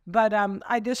people, but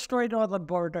I destroyed all the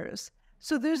borders.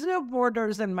 So there's no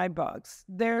borders in my books.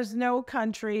 There's no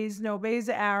countries. Nobody's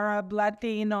Arab,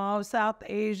 Latino, South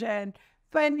Asian,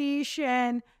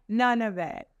 Phoenician, none of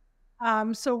it.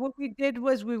 So what we did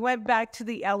was we went back to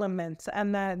the elements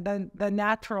and the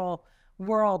natural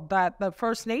world that the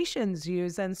First Nations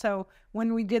use. And so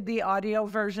when we did the audio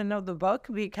version of the book,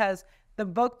 because the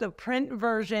book, the print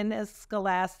version is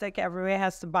scholastic, everybody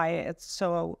has to buy it. It's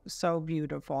so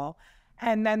beautiful.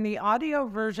 And then the audio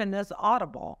version is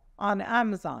Audible on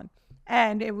Amazon.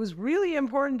 And it was really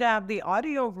important to have the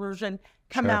audio version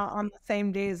come out on the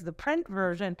same day as the print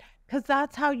version, because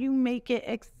that's how you make it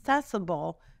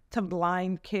accessible to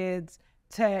blind kids,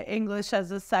 to English as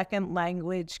a second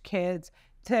language kids,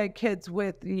 to kids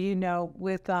with,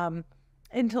 with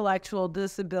intellectual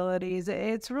disabilities.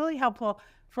 It's really helpful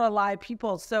for a lot of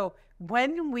people. So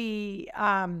when we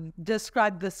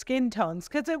described the skin tones,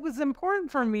 because it was important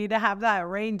for me to have that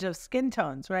range of skin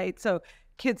tones, right? So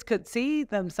kids could see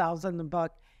themselves in the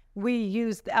book. We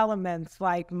used elements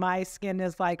like my skin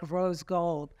is like rose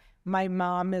gold, my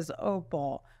mom is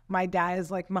opal, my dad is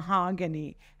like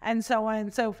mahogany, and so on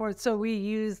and so forth. So we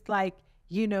used like,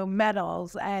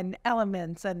 metals and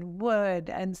elements and wood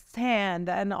and sand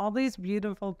and all these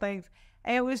beautiful things.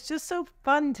 And it was just so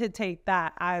fun to take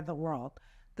that out of the world.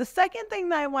 The second thing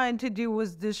that I wanted to do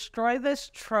was destroy this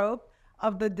trope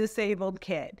of the disabled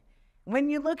kid. When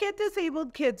you look at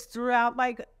disabled kids throughout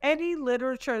like any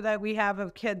literature that we have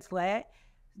of kids lit,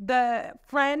 the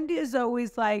friend is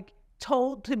always like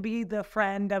told to be the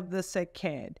friend of the sick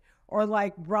kid, or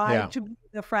like bribed to be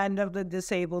the friend of the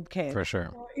disabled kid. For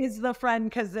sure. Or is the friend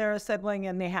because they're a sibling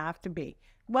and they have to be.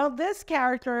 Well, this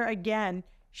character, again,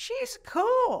 she's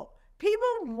cool.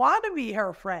 People want to be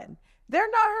her friend. They're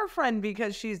not her friend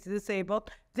because she's disabled.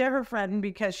 They're her friend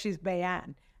because she's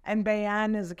Bayan. And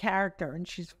Bayan is a character, and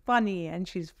she's funny, and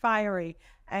she's fiery,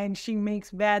 and she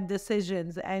makes bad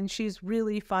decisions, and she's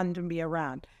really fun to be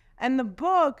around. And the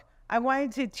book, I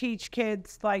wanted to teach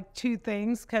kids like two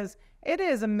things, because it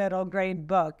is a middle grade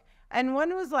book. And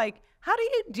one was like, how do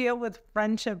you deal with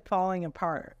friendship falling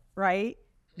apart, right?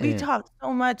 We talk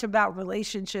so much about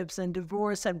relationships and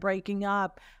divorce and breaking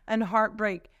up and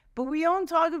heartbreak, but we don't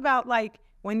talk about like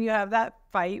when you have that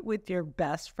fight with your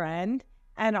best friend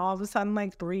and all of a sudden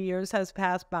like 3 years has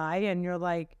passed by and you're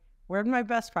like, where'd my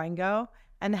best friend go?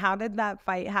 And how did that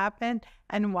fight happen?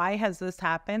 And why has this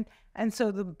happened? And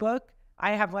so the book,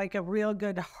 I have like a real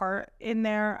good heart in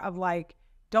there of like,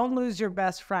 don't lose your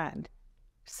best friend.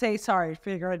 Say sorry,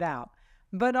 figure it out.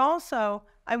 But also,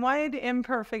 I wanted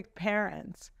imperfect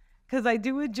parents, because I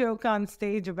do a joke on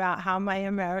stage about how my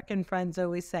American friends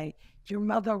always say, your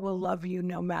mother will love you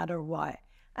no matter what.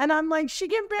 And I'm like, she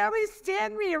can barely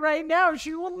stand me right now.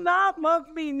 She will not love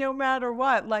me no matter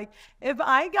what. Like, if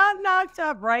I got knocked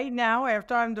up right now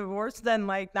after I'm divorced, then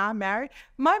like not married,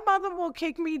 my mother will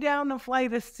kick me down a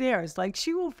flight of stairs. Like,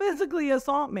 she will physically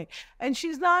assault me. And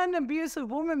she's not an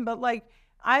abusive woman, but like,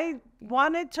 I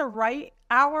wanted to write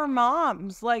our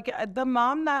moms, like the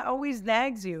mom that always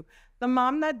nags you, the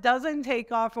mom that doesn't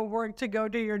take off of work to go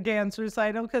to your dance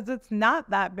recital because it's not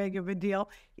that big of a deal,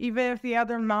 even if the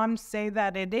other moms say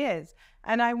that it is.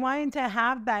 And I wanted to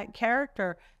have that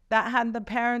character that had the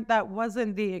parent that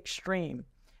wasn't the extreme.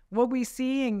 What we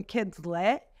see in kids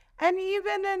lit and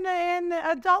even in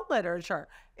adult literature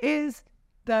is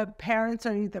the parents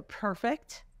are either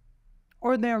perfect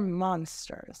or they're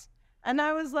monsters. And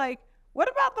I was like, what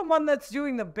about the one that's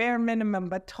doing the bare minimum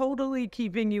but totally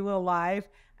keeping you alive?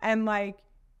 And like,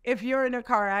 if you're in a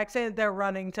car accident, they're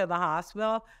running to the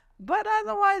hospital, but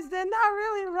otherwise they're not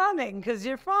really running because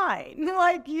you're fine.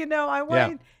 Like, I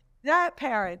wanted that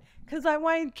parent because I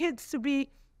wanted kids to be,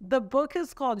 the book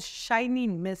is called Shiny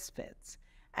Misfits.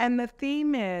 And the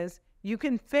theme is you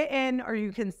can fit in or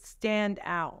you can stand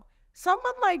out.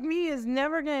 Someone like me is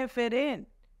never going to fit in.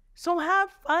 So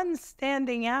have fun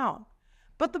standing out.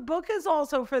 But the book is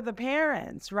also for the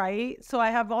parents, right? So I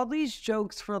have all these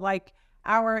jokes for like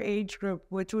our age group,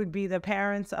 which would be the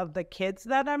parents of the kids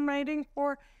that I'm writing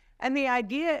for. And the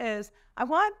idea is I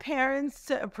want parents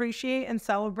to appreciate and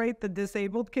celebrate the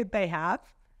disabled kid they have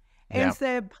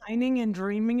instead of pining and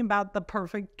dreaming about the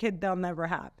perfect kid they'll never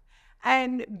have.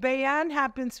 And Bayan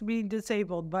happens to be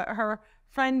disabled, but her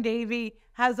friend Davy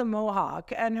has a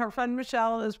mohawk and her friend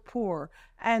Michelle is poor.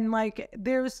 And like,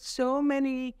 there's so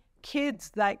many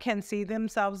kids that can see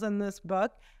themselves in this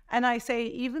book. And I say,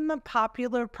 even the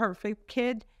popular perfect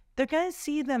kid, they're going to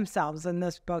see themselves in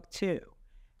this book too,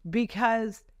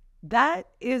 because that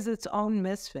is its own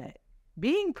misfit.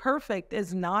 Being perfect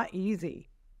is not easy.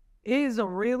 It is a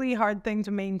really hard thing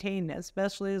to maintain,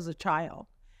 especially as a child.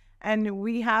 And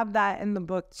we have that in the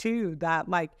book too, that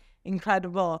like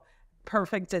incredible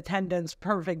perfect attendance,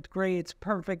 perfect grades,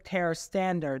 perfect hair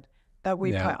standard that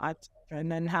we put on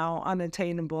children, and how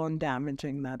unattainable and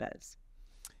damaging that is.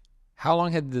 How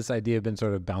long had this idea been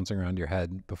sort of bouncing around your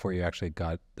head before you actually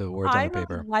got the words on the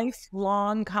paper? I'm a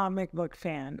lifelong comic book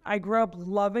fan. I grew up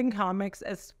loving comics,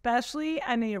 especially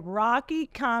an Iraqi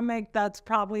comic that's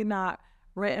probably not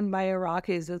written by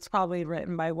Iraqis. It's probably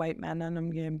written by white men, and I'm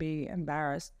going to be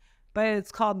embarrassed. But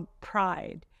it's called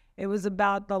Pride. It was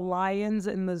about the lions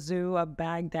in the zoo of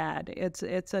Baghdad. It's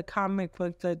a comic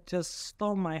book that just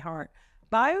stole my heart.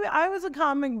 But I was a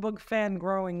comic book fan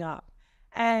growing up.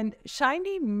 And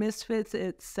Shiny Misfits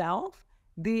itself,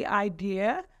 the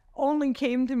idea, only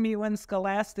came to me when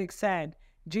Scholastic said,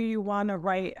 do you want to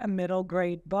write a middle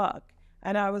grade book?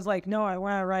 And I was like, no, I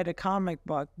want to write a comic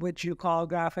book, which you call a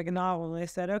graphic novel. And they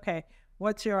said, okay,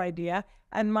 what's your idea?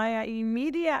 And my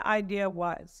immediate idea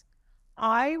was,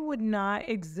 I would not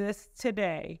exist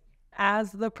today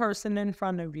as the person in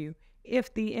front of you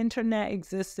if the internet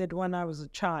existed when I was a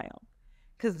child.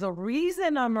 Because the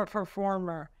reason I'm a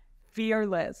performer,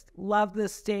 fearless, love the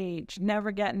stage,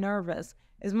 never get nervous,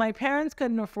 is my parents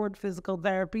couldn't afford physical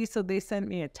therapy, so they sent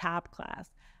me a tap class.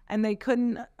 And they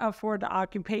couldn't afford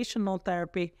occupational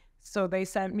therapy, so they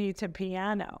sent me to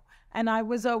piano. And I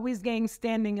was always getting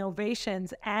standing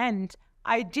ovations, and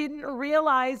I didn't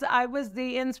realize I was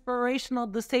the inspirational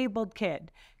disabled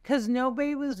kid because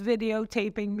nobody was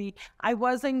videotaping me. I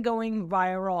wasn't going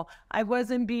viral. I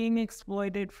wasn't being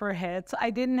exploited for hits.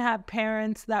 I didn't have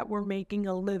parents that were making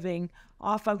a living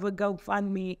off of a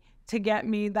GoFundMe to get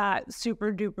me that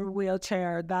super duper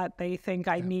wheelchair that they think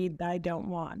I need that I don't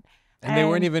want. And they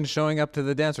weren't even showing up to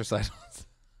the dance recitals.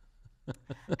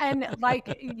 And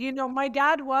like, my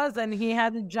dad was, and he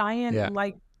had a giant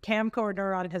like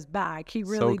camcorder on his back. He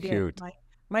really did. Cute.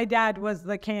 My dad was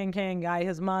the can guy.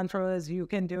 His mantra was, you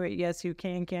can do it. Yes, you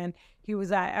can. He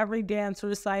was at every dance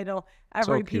recital,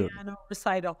 every piano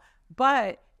recital.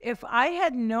 But if I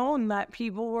had known that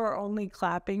people were only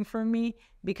clapping for me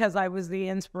because I was the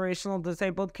inspirational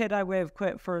disabled kid, I would have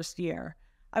quit first year.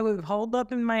 I would have holed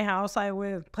up in my house. I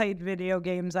would have played video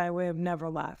games. I would have never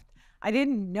left. I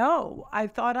didn't know. I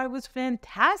thought I was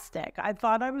fantastic. I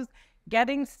thought I was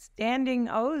getting standing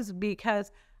O's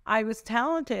because I was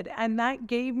talented, and that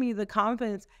gave me the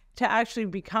confidence to actually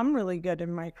become really good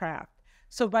in my craft.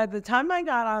 So by the time I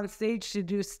got on stage to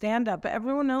do stand-up,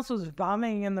 everyone else was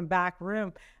vomiting in the back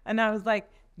room, and I was like,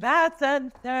 that's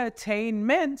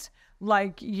entertainment.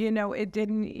 Like, it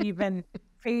didn't even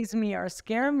faze me or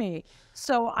scare me.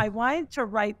 So I wanted to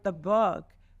write the book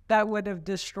that would have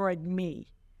destroyed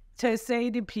me, to say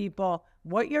to people,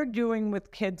 what you're doing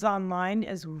with kids online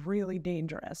is really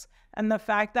dangerous. And the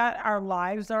fact that our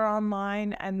lives are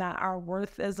online and that our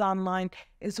worth is online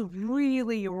is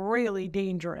really, really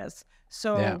dangerous.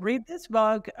 So read this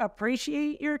book,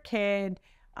 appreciate your kid,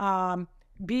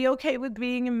 be okay with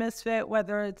being a misfit,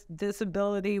 whether it's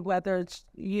disability, whether it's,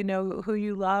 you know, who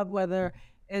you love, whether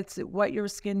it's what your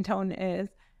skin tone is.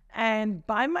 And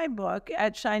buy my book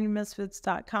at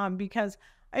shinymisfits.com, because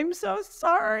I'm so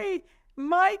sorry.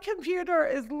 My computer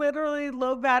is literally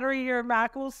low battery. Your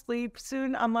Mac will sleep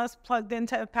soon unless plugged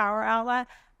into a power outlet,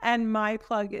 and my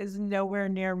plug is nowhere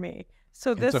near me.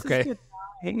 So this It's okay. is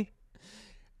goodbye.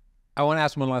 I want to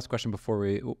ask one last question before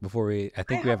we. I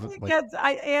think we have.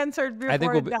 I answered before I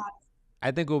think we'll be, that.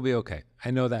 I think we'll be okay.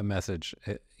 I know that message.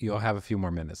 You'll have a few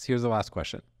more minutes. Here's the last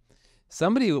question.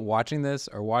 Somebody watching this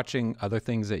or watching other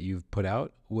things that you've put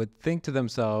out would think to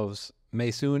themselves,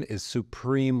 Maysoon is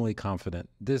supremely confident.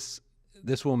 This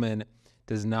woman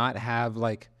does not have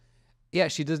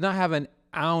she does not have an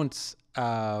ounce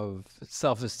of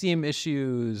self-esteem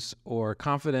issues or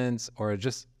confidence or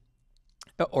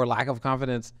lack of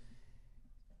confidence.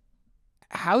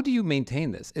 How do you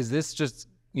maintain this? Is this just,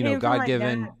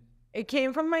 God-given? It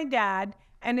came from my dad.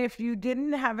 And if you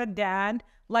didn't have a dad,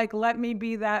 like, let me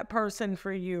be that person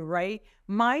for you, right?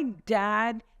 My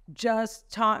dad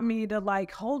just taught me to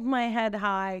hold my head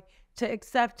high, to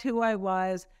accept who I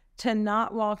was, to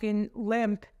not walk in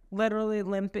limp, literally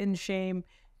limp in shame,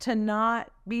 to not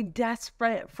be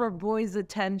desperate for boys'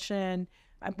 attention,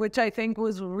 which I think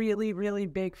was really, really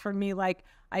big for me.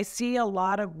 I see a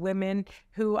lot of women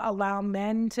who allow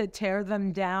men to tear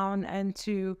them down and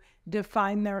to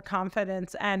define their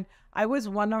confidence. And I was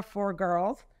one of 4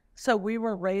 girls. So we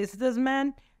were raised as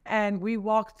men, and we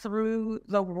walked through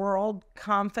the world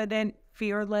confident,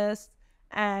 fearless,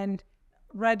 and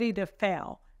ready to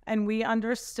fail. And we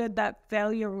understood that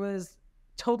failure was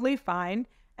totally fine,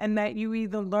 and that you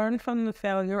either learn from the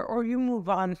failure or you move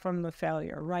on from the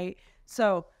failure, right?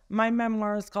 So my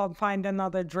memoir is called Find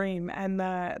Another Dream, and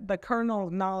the kernel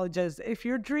of knowledge is, if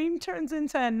your dream turns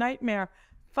into a nightmare,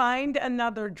 find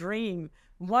another dream.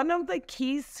 One of the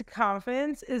keys to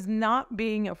confidence is not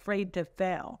being afraid to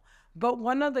fail. But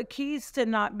one of the keys to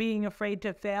not being afraid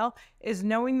to fail is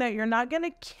knowing that you're not going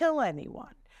to kill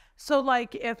anyone. So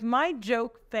if my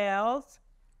joke fails,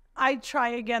 I try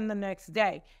again the next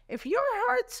day. If your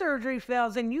heart surgery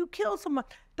fails and you kill someone,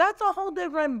 that's a whole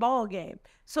different ball game.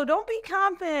 So don't be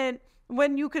confident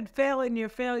when you could fail and your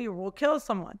failure will kill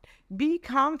someone. Be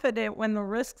confident when the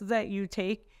risks that you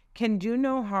take can do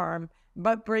no harm,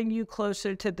 but bring you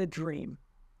closer to the dream,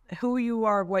 who you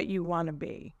are, what you want to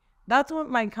be. That's what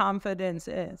my confidence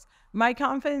is. My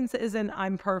confidence isn't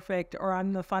I'm perfect or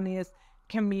I'm the funniest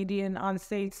comedian on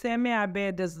stage. Sami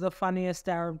Abed is the funniest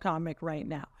Arab comic right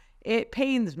now. It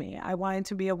pains me. I want it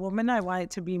to be a woman. I want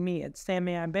it to be me. It's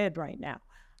Sami Abed right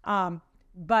now.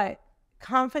 But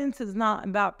confidence is not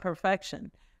about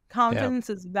perfection. Confidence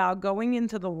is about going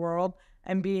into the world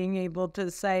and being able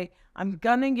to say, I'm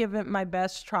going to give it my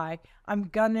best try. I'm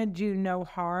going to do no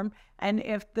harm. And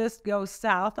if this goes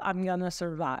south, I'm going to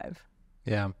survive.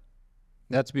 Yeah,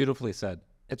 that's beautifully said.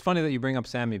 It's funny that you bring up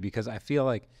Sami, because I feel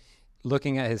like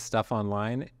looking at his stuff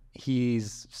online,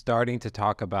 he's starting to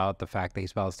talk about the fact that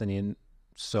he's Palestinian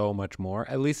so much more,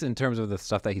 at least in terms of the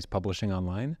stuff that he's publishing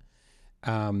online.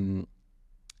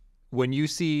 When you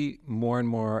see more and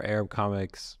more Arab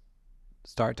comics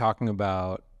start talking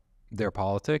about their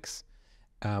politics,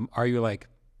 are you like,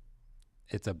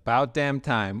 it's about damn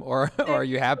time, or are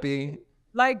you happy?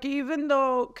 Even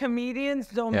though comedians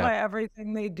don't put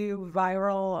everything they do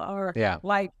viral or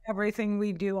everything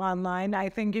we do online, I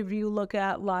think if you look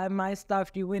at live my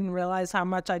stuff, you wouldn't realize how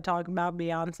much I talk about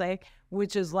Beyonce,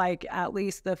 which is at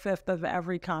least the 5th of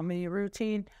every comedy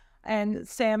routine. And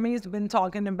Sami's been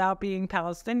talking about being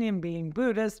Palestinian, being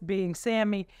Buddhist, being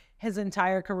Sami his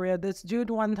entire career. This dude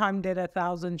one time did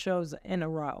 1,000 shows in a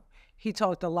row. He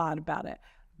talked a lot about it.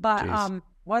 But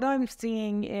what I'm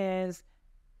seeing is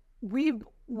we've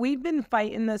been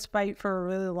fighting this fight for a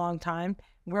really long time.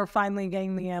 We're finally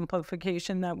getting the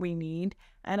amplification that we need.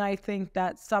 And I think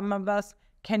that some of us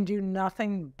can do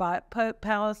nothing but put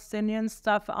Palestinian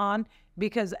stuff on,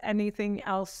 because anything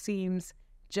else seems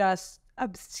just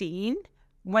obscene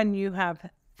when you have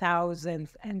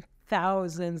thousands and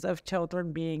thousands of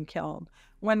children being killed,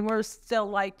 when we're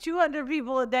still 200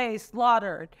 people a day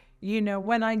slaughtered.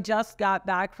 When I just got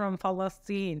back from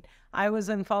Palestine, I was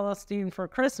in Palestine for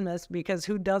Christmas, because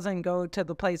who doesn't go to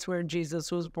the place where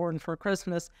Jesus was born for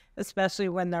Christmas, especially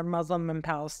when they're Muslim and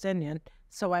Palestinian?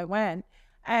 So I went.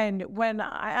 And when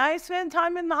I spent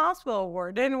time in the hospital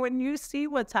ward, and when you see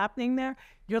what's happening there,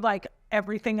 you're like,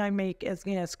 everything I make is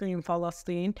going to scream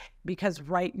Palestine, because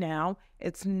right now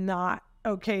it's not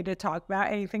okay to talk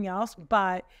about anything else.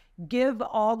 But give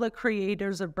all the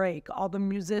creators a break, all the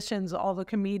musicians, all the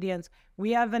comedians.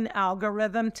 We have an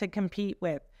algorithm to compete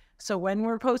with. So when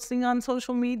we're posting on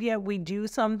social media, we do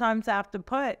sometimes have to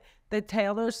put the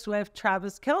Taylor Swift,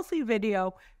 Travis Kelce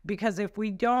video, because if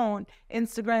we don't,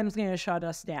 Instagram's going to shut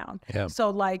us down. Yeah. So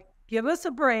like, give us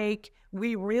a break.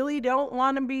 We really don't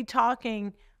want to be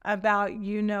talking about,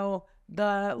 you know,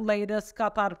 the latest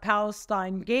Qatar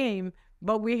Palestine game,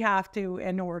 but we have to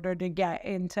in order to get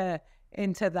into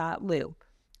that loop.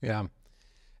 Yeah.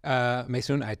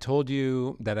 Maysoon, I told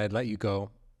you that I'd let you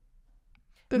go.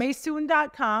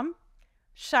 Maysoon.com,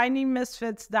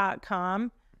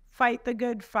 shinymisfits.com, fight the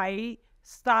good fight,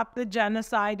 stop the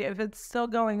genocide. If it's still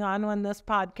going on when this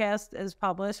podcast is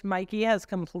published, Mikey has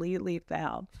completely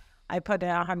failed. I put it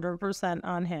 100%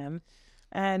 on him.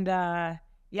 And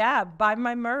yeah, buy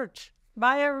my merch.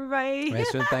 Bye, everybody.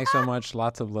 Maysoon, thanks so much.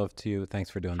 Lots of love to you. Thanks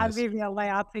for doing this.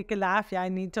 I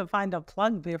need to find a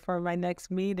plug before my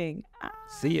next meeting.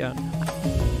 See ya.